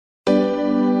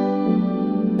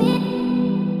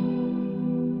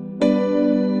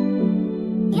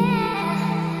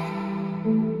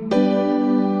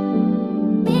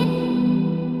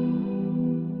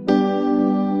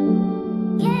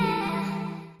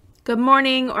Good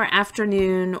morning or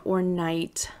afternoon or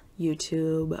night,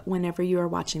 YouTube, whenever you are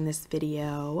watching this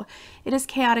video. It is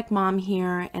Chaotic Mom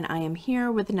here, and I am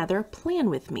here with another Plan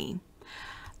With Me.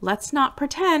 Let's not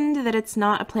pretend that it's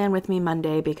not a Plan With Me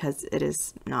Monday, because it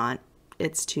is not.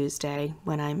 It's Tuesday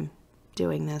when I'm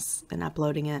doing this and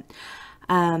uploading it.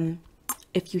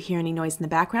 If you hear any noise in the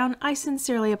background, I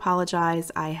sincerely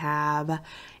apologize. I have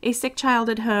a sick child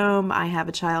at home. I have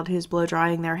a child who's blow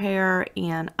drying their hair,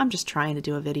 and I'm just trying to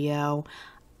do a video.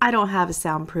 I don't have a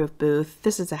soundproof booth.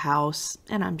 This is a house,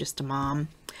 and I'm just a mom.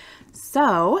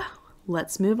 So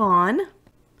let's move on.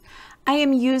 I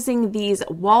am using these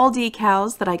wall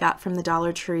decals that I got from the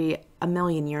Dollar Tree a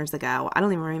million years ago. I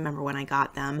don't even remember when I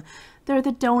got them. They're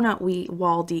the donut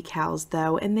wall decals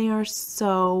though, and they are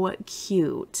so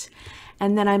cute.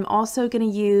 And then I'm also going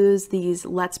to use these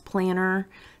Let's Planner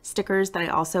stickers that I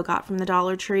also got from the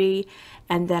Dollar Tree.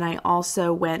 And then I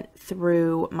also went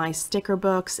through my sticker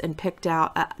books and picked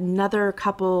out another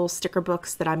couple sticker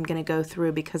books that I'm going to go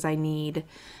through because I need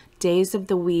days of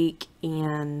the week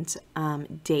and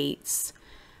dates,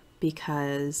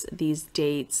 because these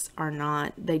dates are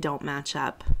not, they don't match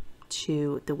up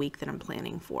to the week that I'm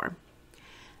planning for.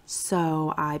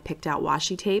 So I picked out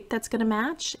washi tape that's going to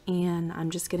match, and I'm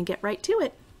just going to get right to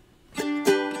it.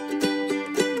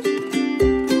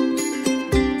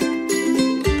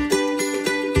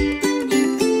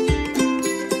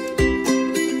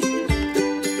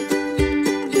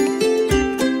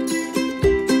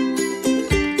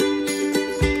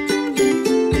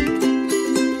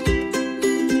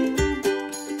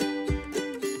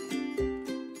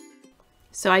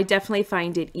 So I definitely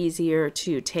find it easier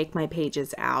to take my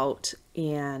pages out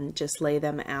and just lay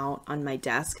them out on my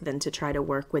desk than to try to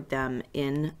work with them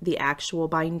in the actual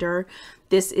binder.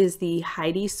 This is the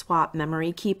Heidi Swapp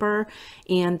Memory Keeper,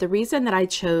 and the reason that I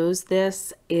chose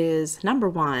this is, number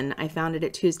one, I found it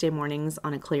at Tuesday Mornings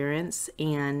on a clearance,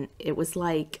 and it was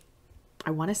like, I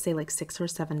want to say like $6 or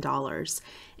 $7,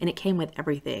 and it came with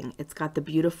everything. It's got the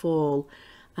beautiful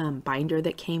binder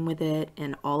that came with it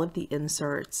and all of the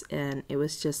inserts, and it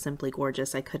was just simply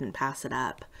gorgeous. I couldn't pass it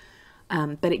up.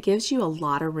 But it gives you a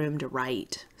lot of room to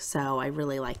write, so I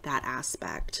really like that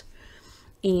aspect.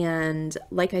 And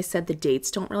like I said, the dates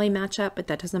don't really match up, but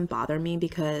that doesn't bother me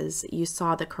because you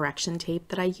saw the correction tape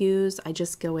that I use. I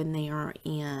just go in there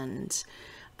and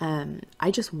I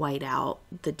just white out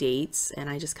the dates, and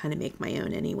I just kind of make my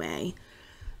own anyway.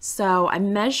 So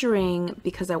I'm measuring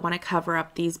because I want to cover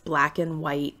up these black and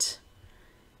white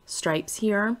stripes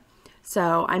here.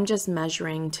 So I'm just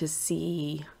measuring to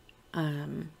see,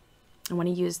 I want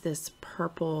to use this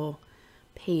purple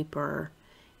paper,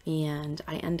 and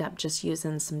I end up just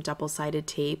using some double-sided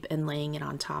tape and laying it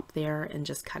on top there and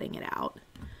just cutting it out.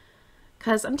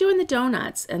 Because I'm doing the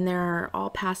donuts and they're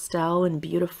all pastel and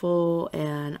beautiful,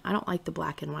 and I don't like the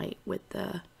black and white with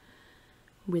the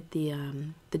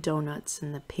donuts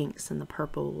and the pinks and the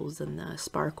purples and the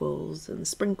sparkles and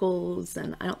sprinkles,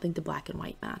 and I don't think the black and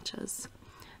white matches.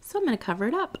 So I'm going to cover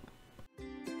it up.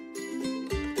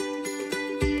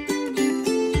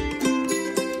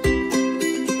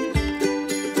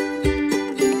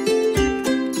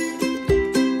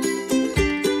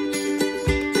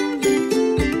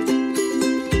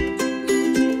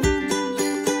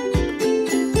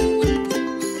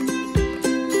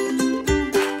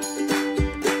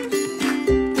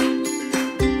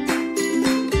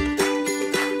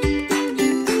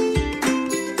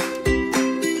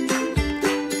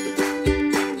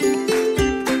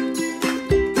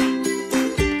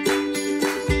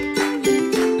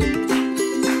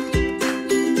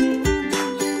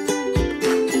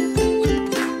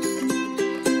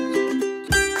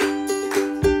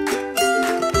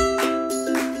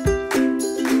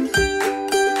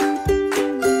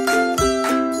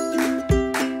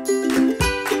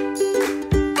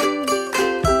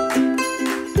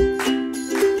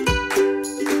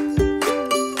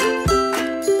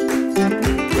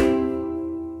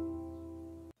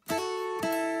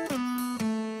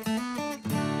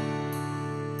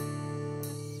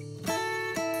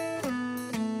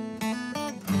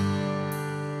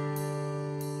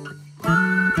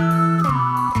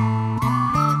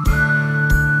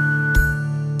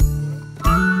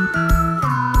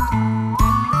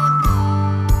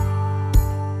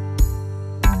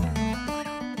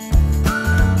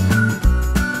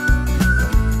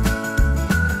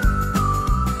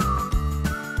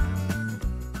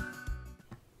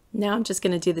 Now I'm just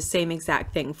going to do the same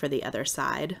exact thing for the other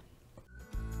side.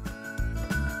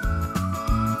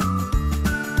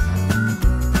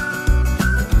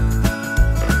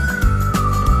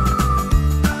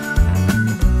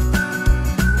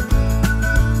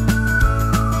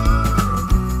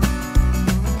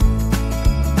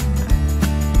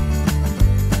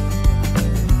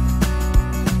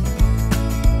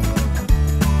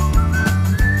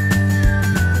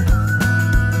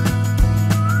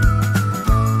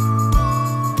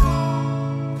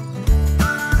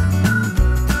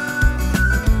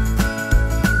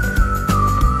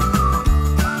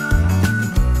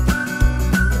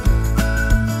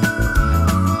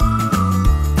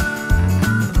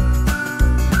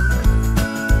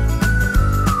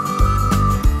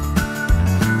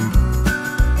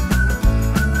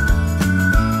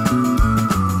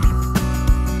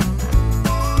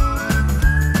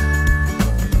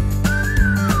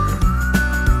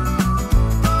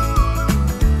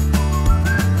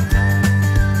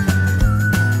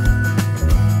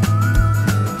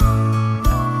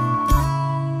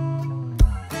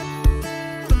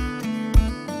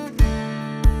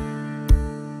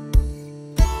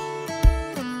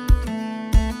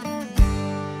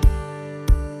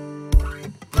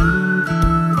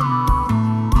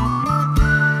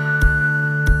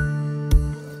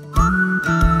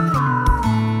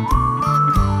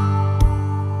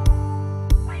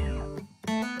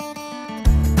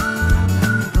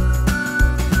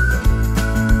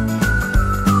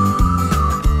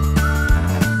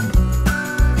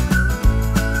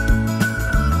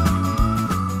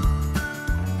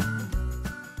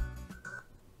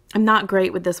 I'm not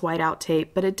great with this whiteout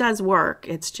tape, but it does work.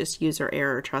 It's just user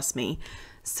error, trust me.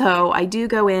 So I do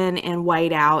go in and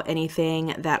white out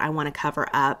anything that I want to cover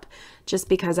up just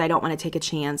because I don't want to take a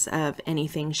chance of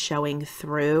anything showing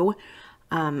through.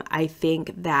 I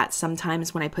think that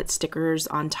sometimes when I put stickers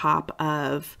on top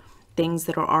of things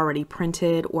that are already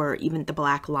printed or even the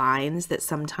black lines, that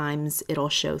sometimes it'll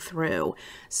show through.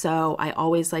 So I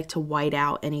always like to white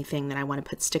out anything that I want to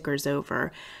put stickers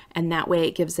over, and that way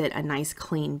it gives it a nice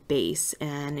clean base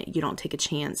and you don't take a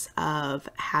chance of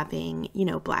having, you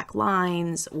know, black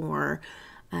lines or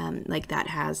like that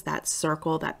has that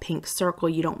circle, that pink circle.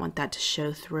 You don't want that to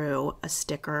show through a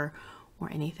sticker or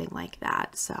anything like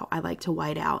that. So I like to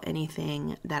white out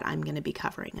anything that I'm going to be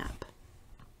covering up.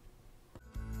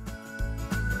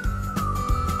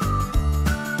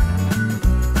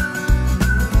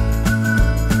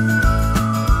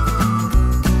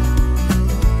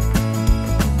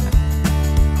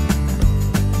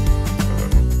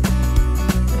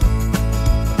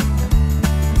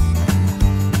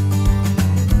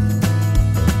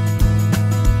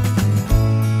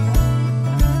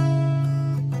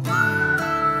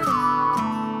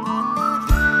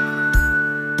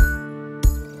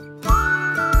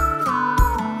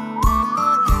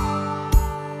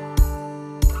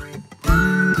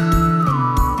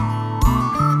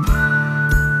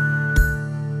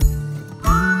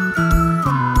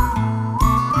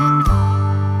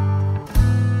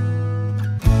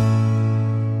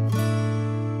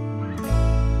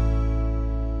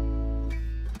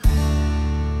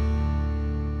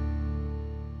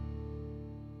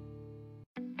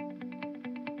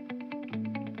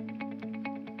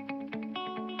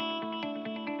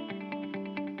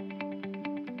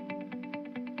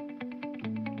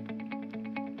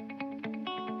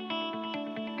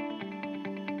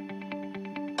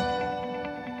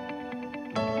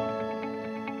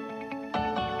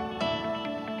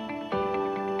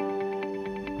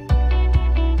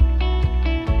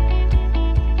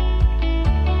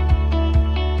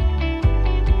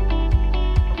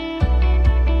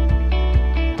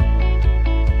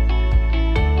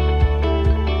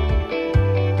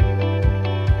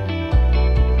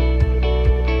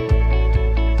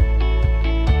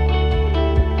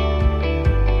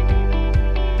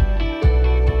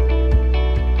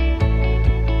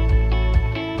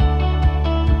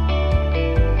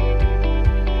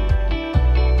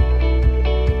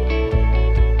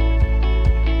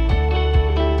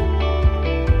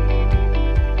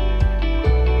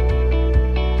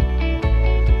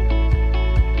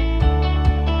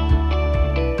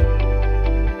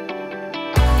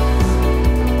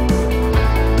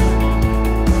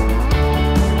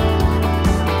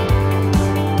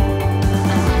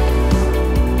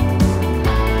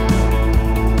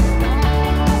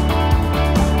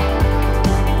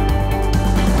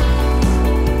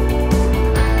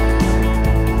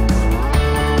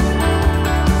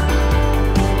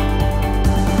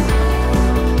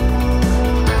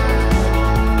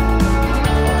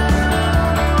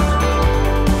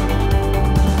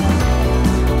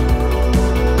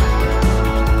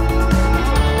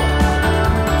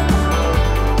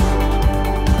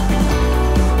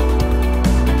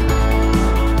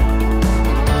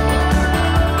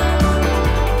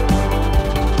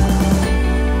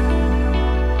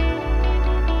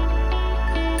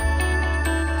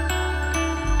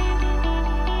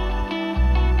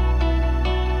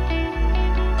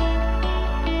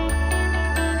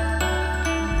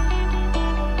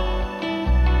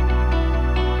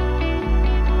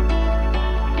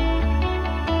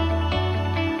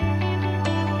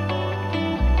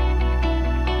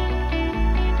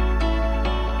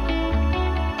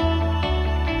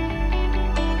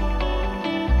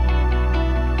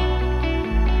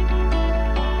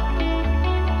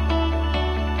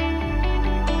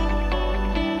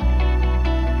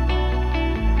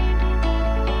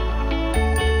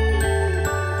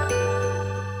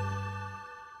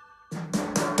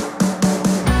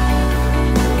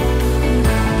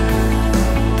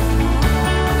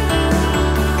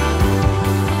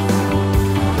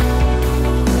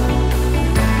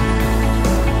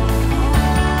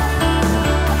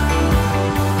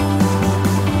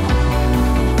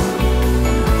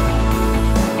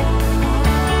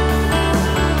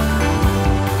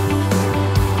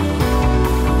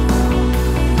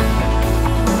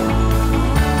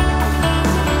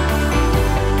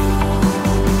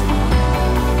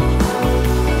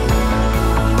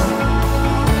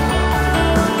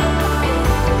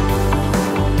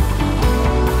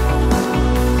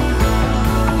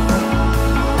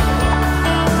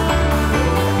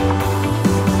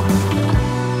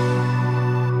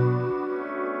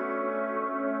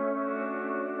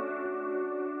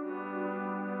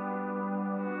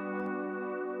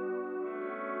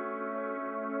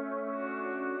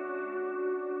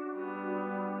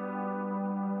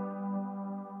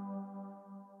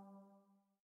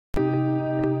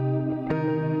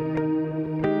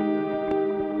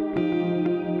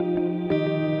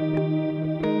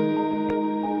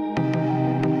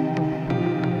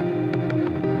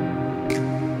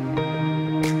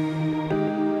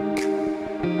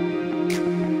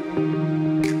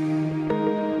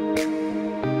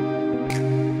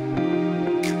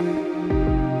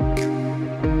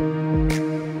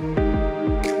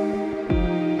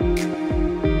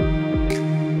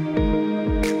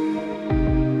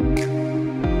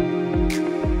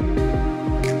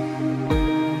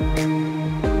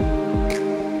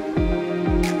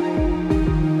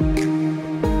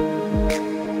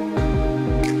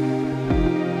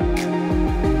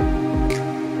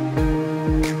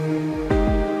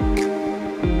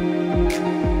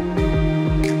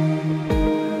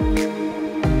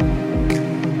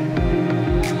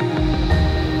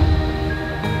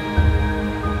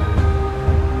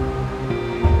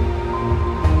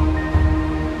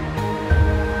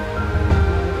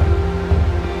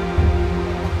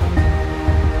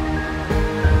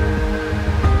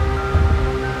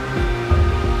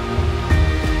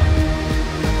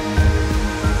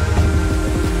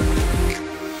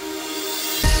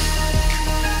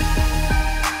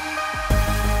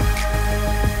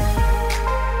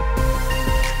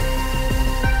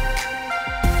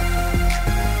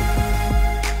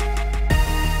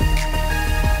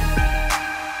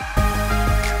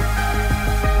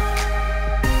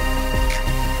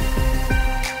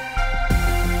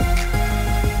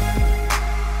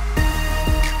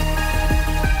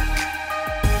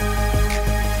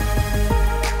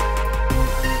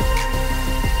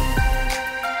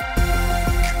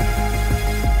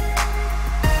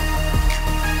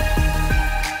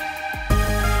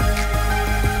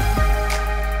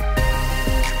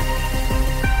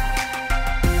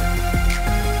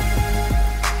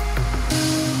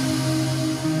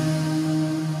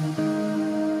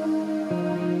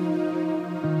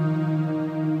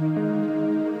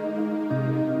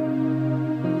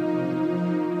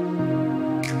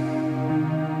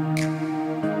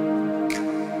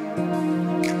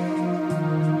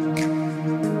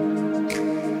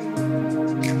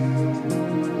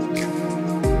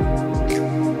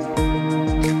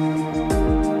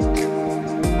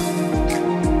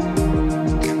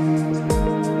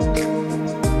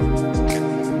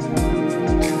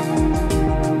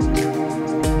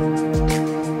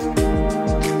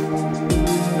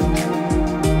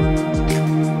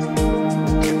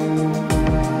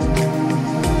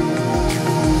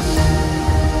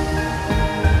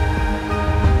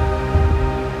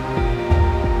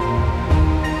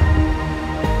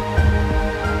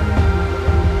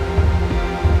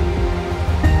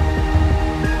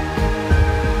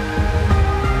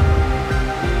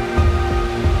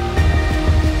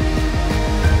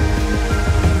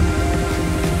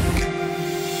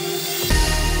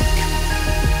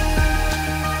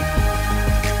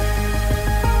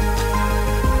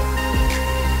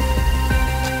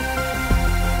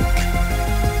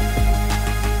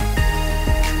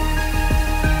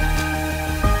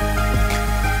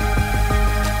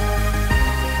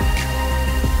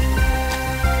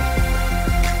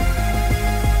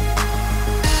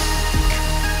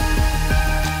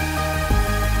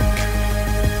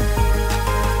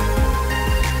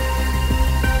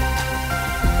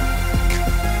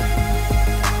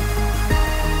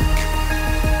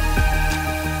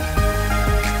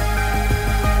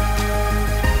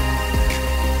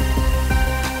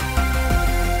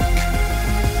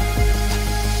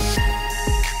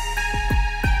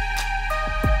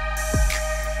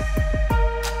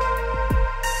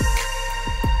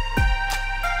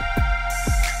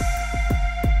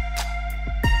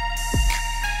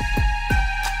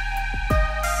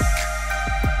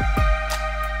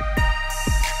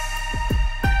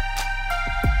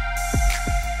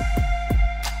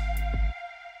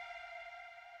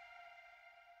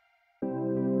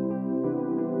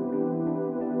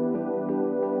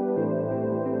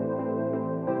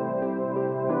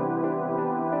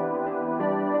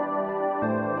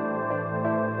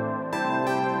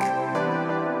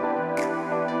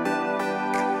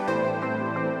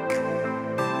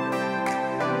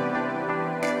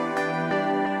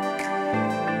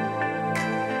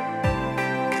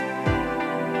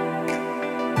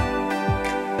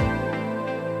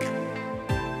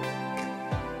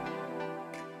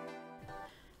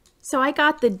 So I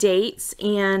got the dates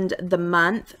and the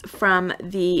month from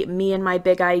the Me and My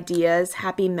Big Ideas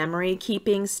Happy Memory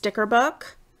Keeping sticker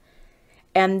book.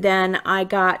 And then I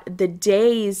got the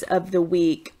days of the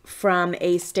week from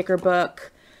a sticker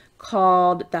book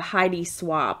called the Heidi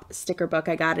Swap sticker book.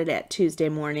 I got it at Tuesday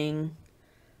morning.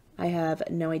 I have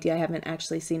no idea. I haven't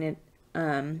actually seen it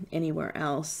anywhere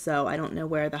else, so I don't know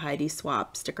where the Heidi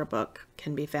Swap sticker book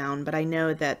can be found. But I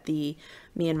know that the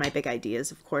Me and My Big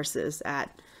Ideas, of course, is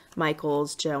at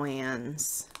Michael's,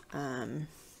 Joann's,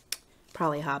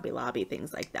 probably Hobby Lobby,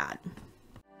 things like that.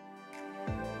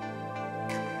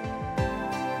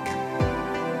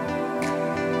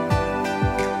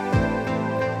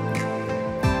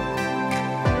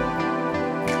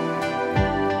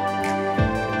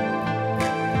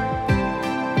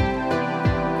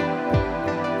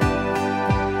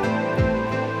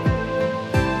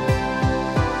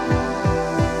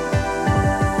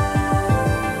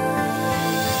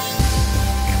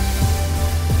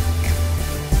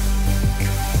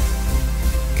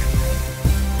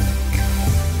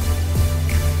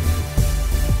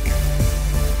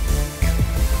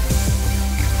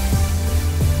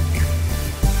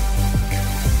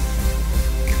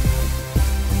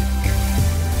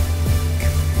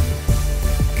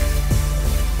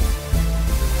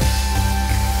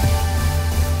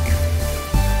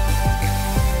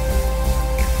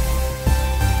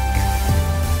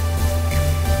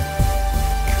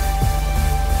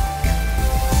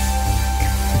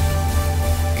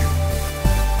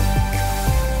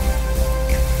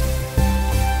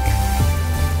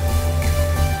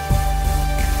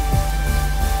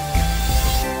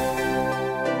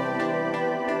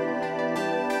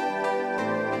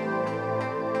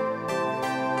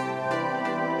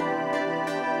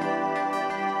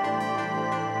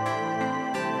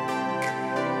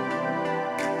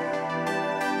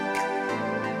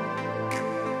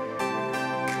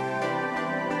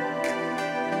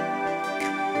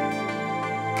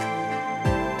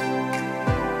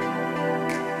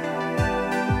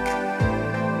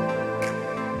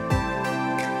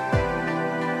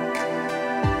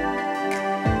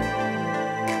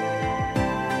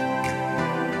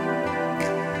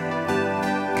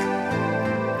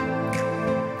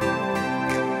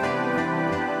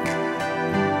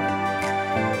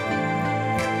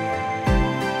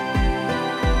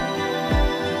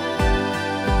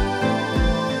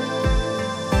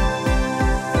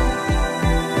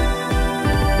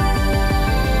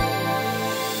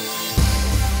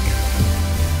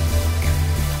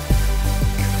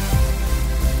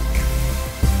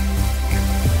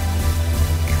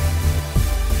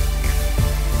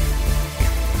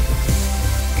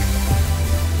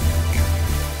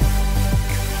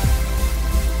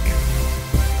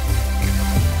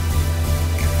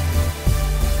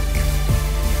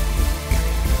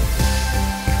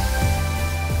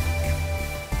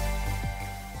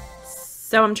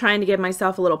 So I'm trying to give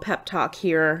myself a little pep talk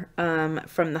here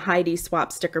from the Heidi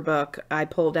Swap sticker book. I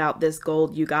pulled out this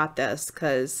gold You Got This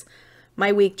because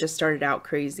my week just started out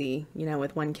crazy, you know,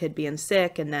 with one kid being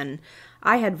sick, and then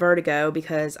I had vertigo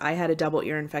because I had a double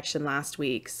ear infection last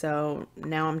week. So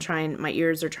now my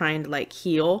ears are trying to like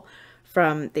heal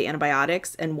from the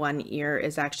antibiotics, and one ear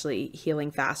is actually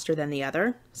healing faster than the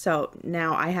other. So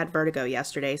now I had vertigo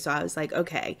yesterday, so I was like,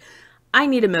 okay, I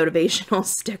need a motivational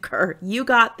sticker. You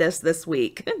got this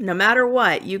week. No matter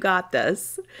what, you got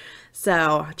this.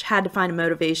 So I had to find a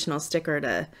motivational sticker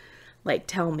to like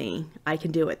tell me I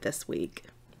can do it this week.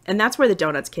 And that's where the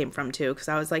donuts came from too, because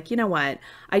I was like, you know what?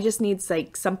 I just need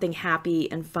like something happy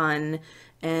and fun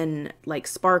and like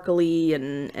sparkly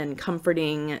and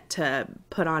comforting to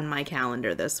put on my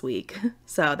calendar this week.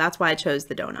 So that's why I chose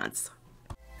the donuts.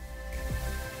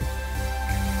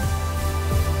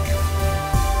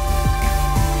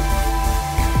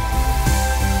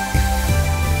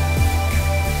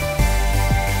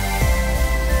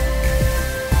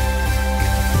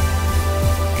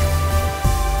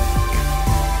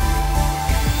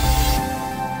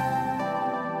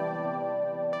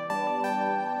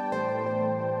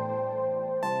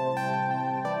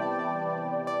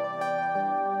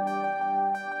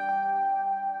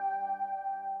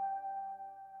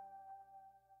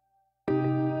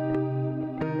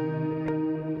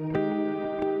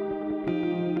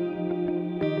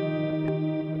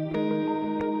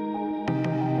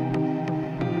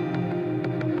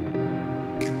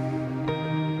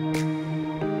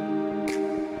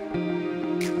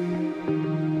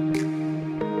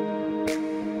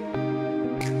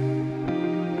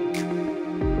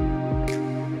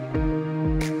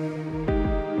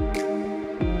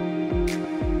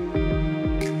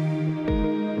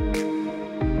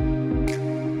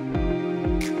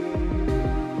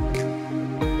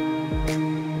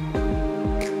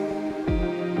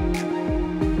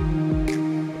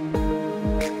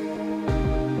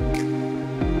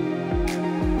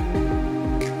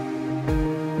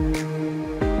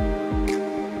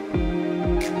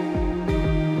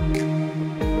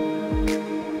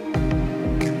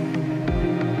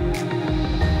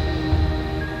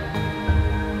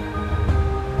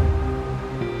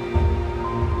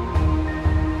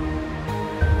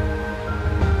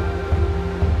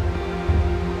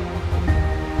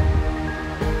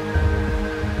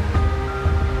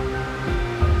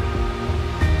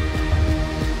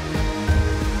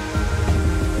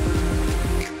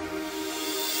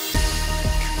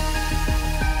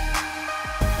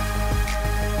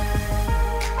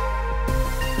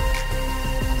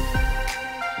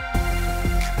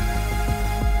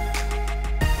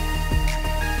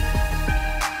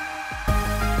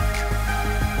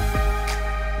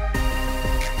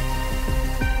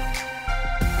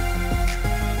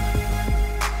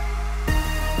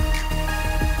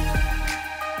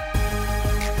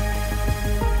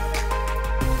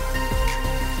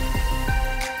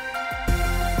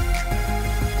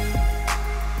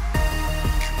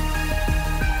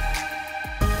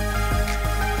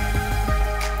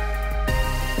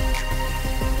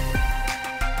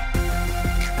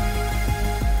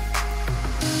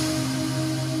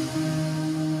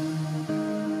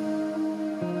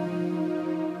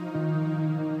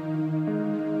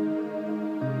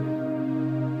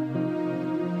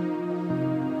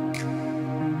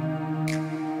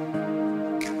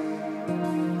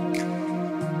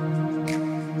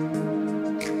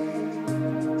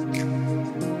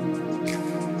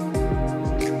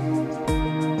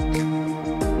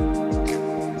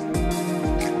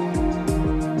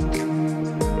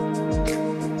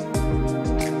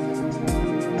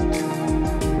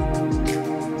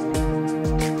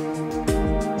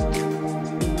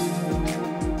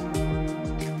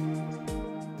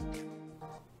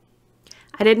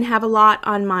 I didn't have a lot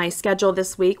on my schedule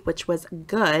this week, which was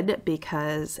good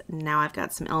because now I've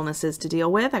got some illnesses to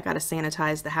deal with. I got to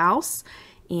sanitize the house,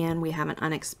 and we have an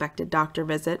unexpected doctor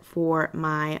visit for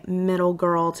my middle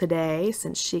girl today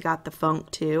since she got the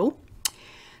funk too.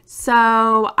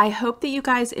 So I hope that you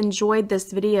guys enjoyed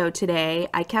this video today.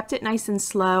 I kept it nice and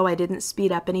slow. I didn't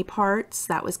speed up any parts.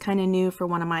 That was kind of new for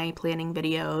one of my planning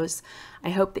videos. I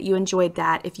hope that you enjoyed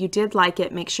that. If you did like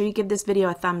it, make sure you give this video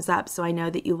a thumbs up so I know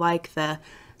that you like the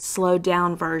slowed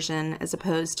down version as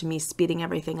opposed to me speeding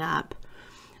everything up.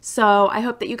 So I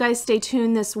hope that you guys stay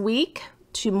tuned this week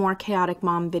to more Chaotic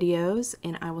Mom videos,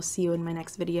 and I will see you in my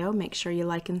next video. Make sure you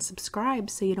like and subscribe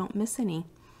so you don't miss any.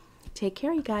 Take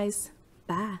care, you guys.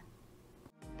 Bye.